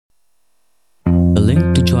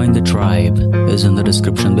Join the tribe is in the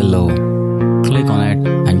description below. Click on it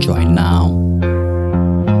and join now.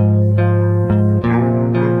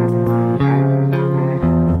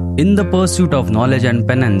 In the pursuit of knowledge and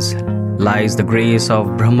penance lies the grace of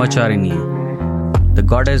Brahmacharini. The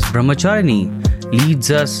goddess Brahmacharini leads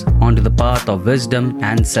us onto the path of wisdom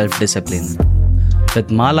and self-discipline. With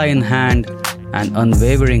mala in hand and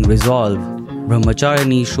unwavering resolve,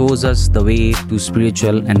 Brahmacharini shows us the way to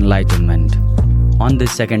spiritual enlightenment. On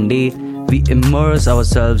this second day, we immerse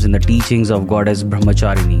ourselves in the teachings of Goddess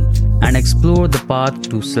Brahmacharini and explore the path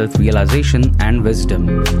to self-realization and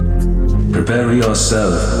wisdom. Prepare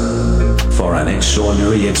yourself for an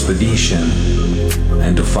extraordinary expedition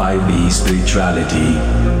into 5D spirituality.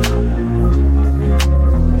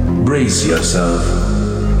 Brace yourself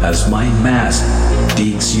as Mind Mask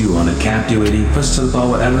takes you on a captivating crystal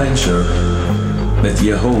power adventure with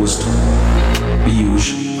your host,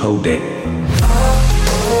 Piyush Hodek.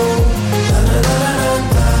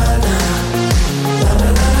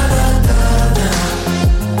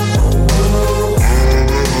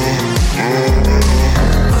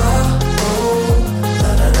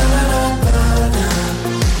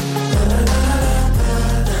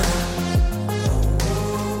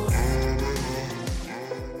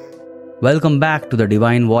 Welcome back to the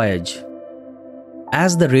Divine Voyage.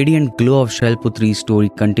 As the radiant glow of Shailputri's story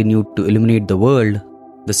continued to illuminate the world,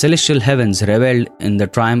 the celestial heavens reveled in the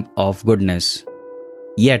triumph of goodness.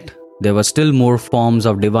 Yet, there were still more forms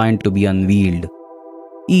of divine to be unveiled,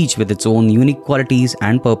 each with its own unique qualities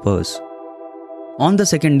and purpose. On the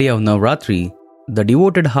second day of Navratri, the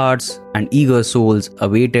devoted hearts and eager souls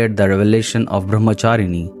awaited the revelation of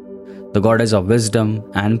Brahmacharini, the goddess of wisdom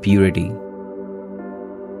and purity.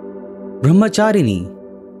 Brahmacharini,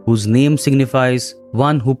 whose name signifies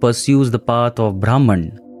one who pursues the path of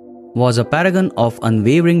Brahman, was a paragon of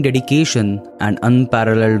unwavering dedication and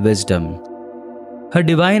unparalleled wisdom. Her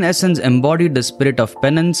divine essence embodied the spirit of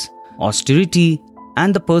penance, austerity,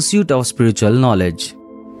 and the pursuit of spiritual knowledge.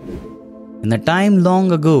 In a time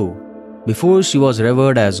long ago, before she was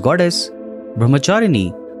revered as goddess,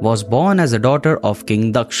 Brahmacharini was born as a daughter of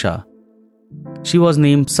King Daksha. She was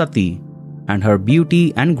named Sati, and her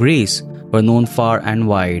beauty and grace were known far and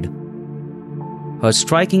wide. Her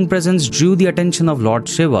striking presence drew the attention of Lord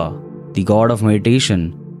Shiva, the god of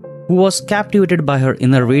meditation, who was captivated by her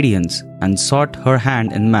inner radiance and sought her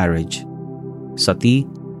hand in marriage. Sati,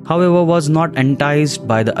 however, was not enticed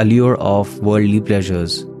by the allure of worldly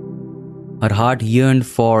pleasures. Her heart yearned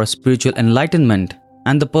for spiritual enlightenment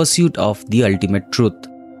and the pursuit of the ultimate truth.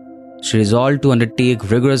 She resolved to undertake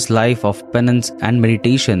rigorous life of penance and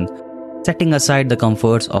meditation, setting aside the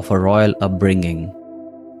comforts of her royal upbringing.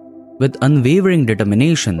 With unwavering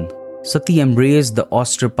determination, Sati embraced the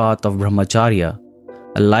austere path of Brahmacharya,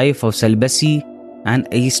 a life of celibacy and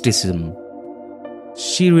asceticism.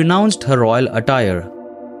 She renounced her royal attire,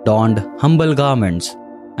 donned humble garments,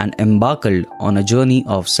 and embarked on a journey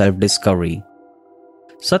of self-discovery.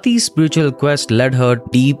 Sati's spiritual quest led her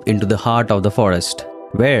deep into the heart of the forest,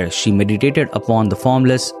 where she meditated upon the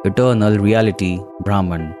formless, eternal reality,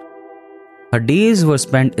 Brahman. Her days were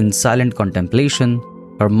spent in silent contemplation,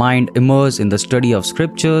 her mind immersed in the study of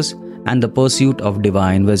scriptures and the pursuit of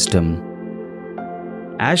divine wisdom.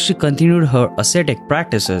 As she continued her ascetic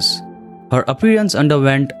practices, her appearance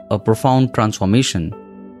underwent a profound transformation.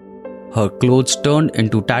 Her clothes turned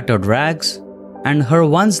into tattered rags, and her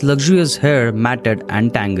once luxurious hair matted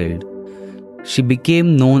and tangled. She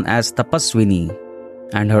became known as Tapaswini,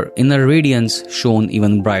 and her inner radiance shone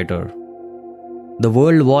even brighter. The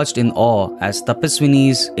world watched in awe as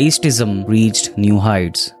Tapaswini's asceticism reached new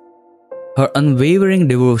heights. Her unwavering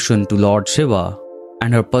devotion to Lord Shiva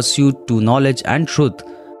and her pursuit to knowledge and truth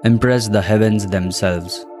impressed the heavens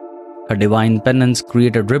themselves. Her divine penance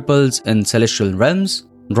created ripples in celestial realms,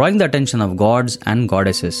 drawing the attention of gods and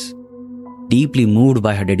goddesses. Deeply moved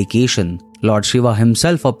by her dedication, Lord Shiva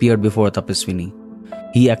himself appeared before Tapaswini.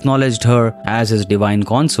 He acknowledged her as his divine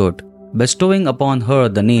consort, bestowing upon her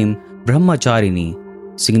the name Brahmacharini,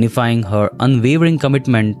 signifying her unwavering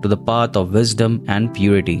commitment to the path of wisdom and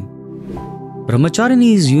purity.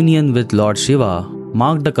 Brahmacharini's union with Lord Shiva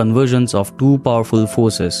marked the convergence of two powerful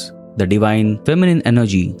forces, the divine feminine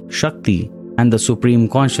energy, Shakti, and the supreme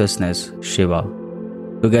consciousness, Shiva.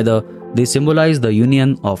 Together, they symbolize the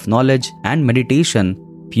union of knowledge and meditation,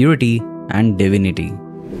 purity and divinity.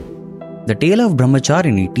 The tale of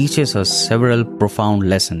Brahmacharini teaches us several profound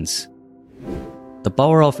lessons. The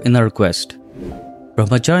power of inner quest.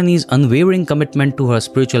 Brahmacharini's unwavering commitment to her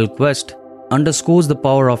spiritual quest underscores the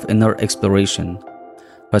power of inner exploration.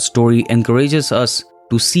 Her story encourages us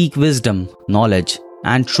to seek wisdom, knowledge,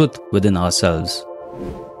 and truth within ourselves.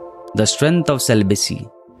 The strength of celibacy.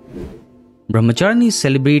 Brahmacharini's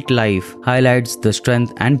celibate life highlights the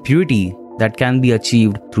strength and purity that can be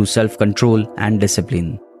achieved through self-control and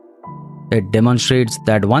discipline. It demonstrates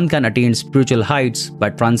that one can attain spiritual heights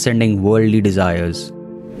by transcending worldly desires.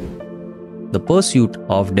 The pursuit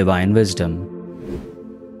of divine wisdom.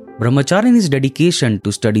 Brahmacharini's dedication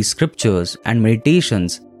to study scriptures and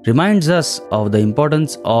meditations reminds us of the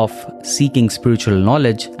importance of seeking spiritual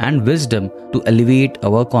knowledge and wisdom to elevate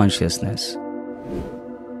our consciousness.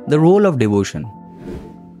 The role of devotion.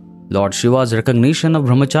 Lord Shiva's recognition of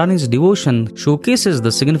Brahmacharini's devotion showcases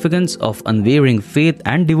the significance of unwavering faith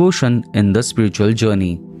and devotion in the spiritual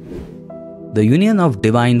journey. The union of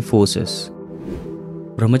divine forces.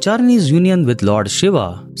 Brahmacharini's union with Lord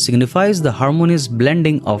Shiva signifies the harmonious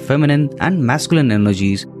blending of feminine and masculine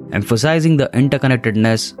energies, emphasizing the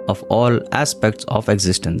interconnectedness of all aspects of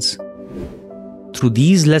existence. Through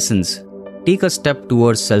these lessons, take a step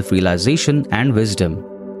towards self-realization and wisdom.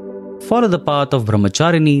 Follow the path of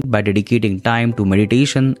Brahmacharini by dedicating time to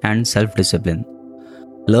meditation and self-discipline.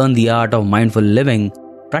 Learn the art of mindful living,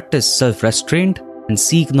 practice self-restraint, and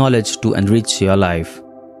seek knowledge to enrich your life.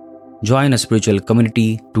 Join a spiritual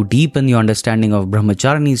community to deepen your understanding of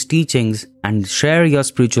Brahmacharini's teachings and share your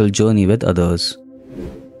spiritual journey with others.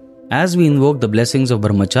 As we invoke the blessings of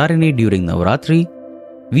Brahmacharini during Navaratri,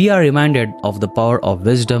 we are reminded of the power of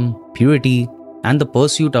wisdom, purity, and the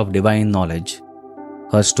pursuit of divine knowledge.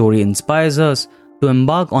 Her story inspires us to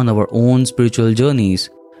embark on our own spiritual journeys,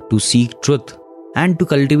 to seek truth, and to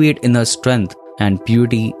cultivate inner strength and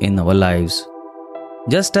purity in our lives.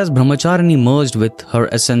 Just as Brahmacharini merged with her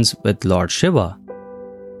essence with Lord Shiva,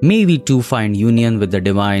 may we too find union with the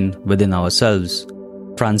divine within ourselves,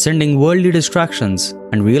 transcending worldly distractions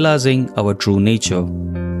and realizing our true nature.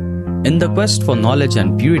 In the quest for knowledge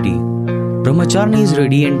and purity, Brahmacharini's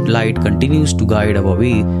radiant light continues to guide our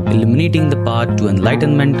way, illuminating the path to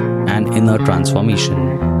enlightenment and inner transformation.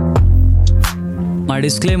 My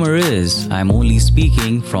disclaimer is, I am only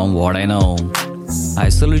speaking from what I know. I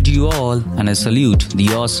salute you all and I salute the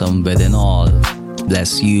awesome within all.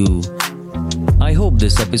 Bless you. I hope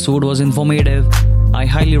this episode was informative. I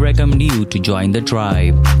highly recommend you to join the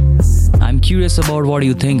tribe. I'm curious about what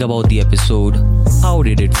you think about the episode. How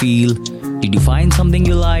did it feel? Did you find something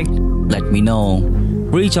you liked? Let me know.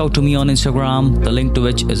 Reach out to me on Instagram, the link to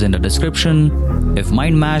which is in the description. If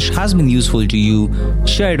Mind Mash has been useful to you,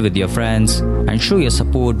 share it with your friends and show your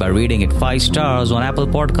support by rating it 5 stars on Apple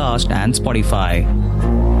Podcast and Spotify.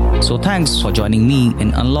 So thanks for joining me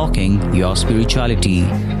in unlocking your spirituality,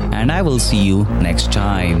 and I will see you next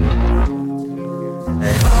time.